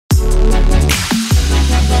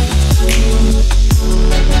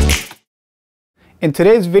In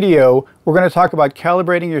today's video, we're going to talk about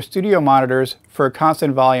calibrating your studio monitors for a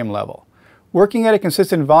constant volume level. Working at a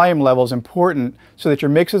consistent volume level is important so that your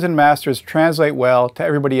mixes and masters translate well to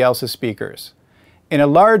everybody else's speakers. In a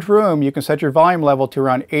large room, you can set your volume level to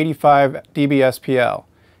around 85 dB SPL.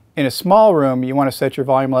 In a small room, you want to set your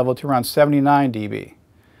volume level to around 79 dB.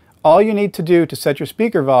 All you need to do to set your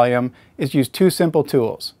speaker volume is use two simple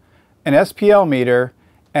tools: an SPL meter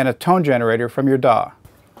and a tone generator from your DAW.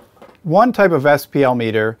 One type of SPL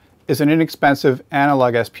meter is an inexpensive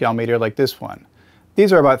analog SPL meter like this one.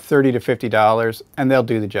 These are about $30 to $50 and they'll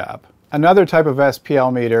do the job. Another type of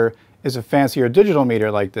SPL meter is a fancier digital meter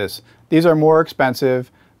like this. These are more expensive.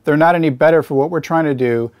 They're not any better for what we're trying to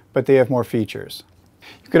do, but they have more features.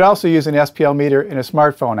 You could also use an SPL meter in a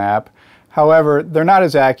smartphone app. However, they're not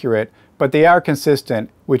as accurate, but they are consistent,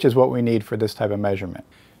 which is what we need for this type of measurement.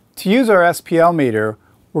 To use our SPL meter,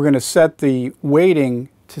 we're going to set the weighting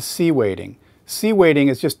to C weighting. C weighting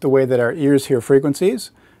is just the way that our ears hear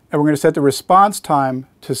frequencies, and we're going to set the response time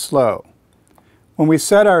to slow. When we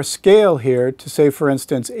set our scale here to, say for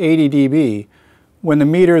instance 80 dB, when the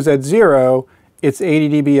meter is at 0, it's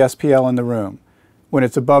 80 dB SPL in the room. When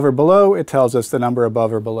it's above or below, it tells us the number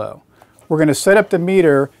above or below. We're going to set up the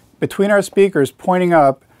meter between our speakers pointing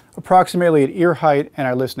up approximately at ear height and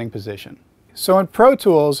our listening position. So in Pro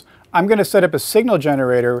Tools, I'm going to set up a signal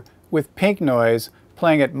generator with pink noise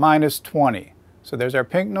playing at -20. So there's our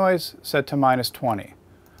pink noise set to -20.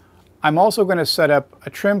 I'm also going to set up a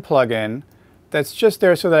trim plugin that's just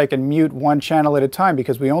there so that I can mute one channel at a time,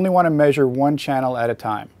 because we only want to measure one channel at a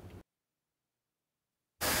time.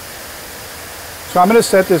 So I'm going to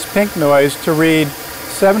set this pink noise to read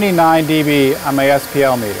 79 dB on my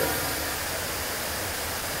SPL meter.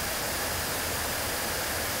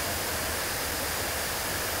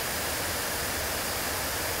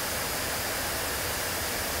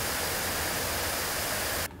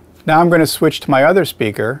 Now I'm going to switch to my other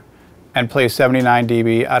speaker and play 79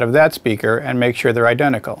 dB out of that speaker and make sure they're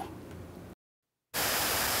identical.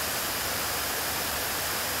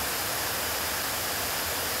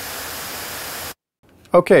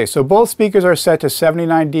 Okay, so both speakers are set to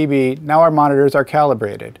 79 dB. Now our monitors are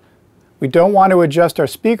calibrated. We don't want to adjust our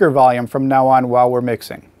speaker volume from now on while we're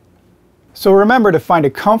mixing. So remember to find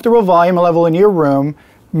a comfortable volume level in your room,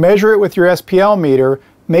 measure it with your SPL meter,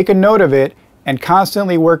 make a note of it, and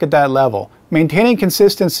constantly work at that level. Maintaining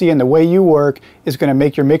consistency in the way you work is going to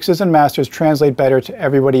make your mixes and masters translate better to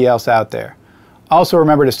everybody else out there. Also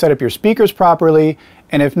remember to set up your speakers properly,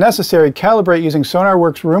 and if necessary, calibrate using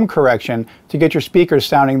Sonarworks room correction to get your speakers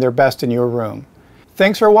sounding their best in your room.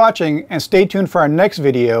 Thanks for watching, and stay tuned for our next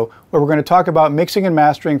video where we're going to talk about mixing and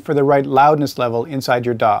mastering for the right loudness level inside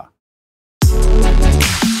your DAW.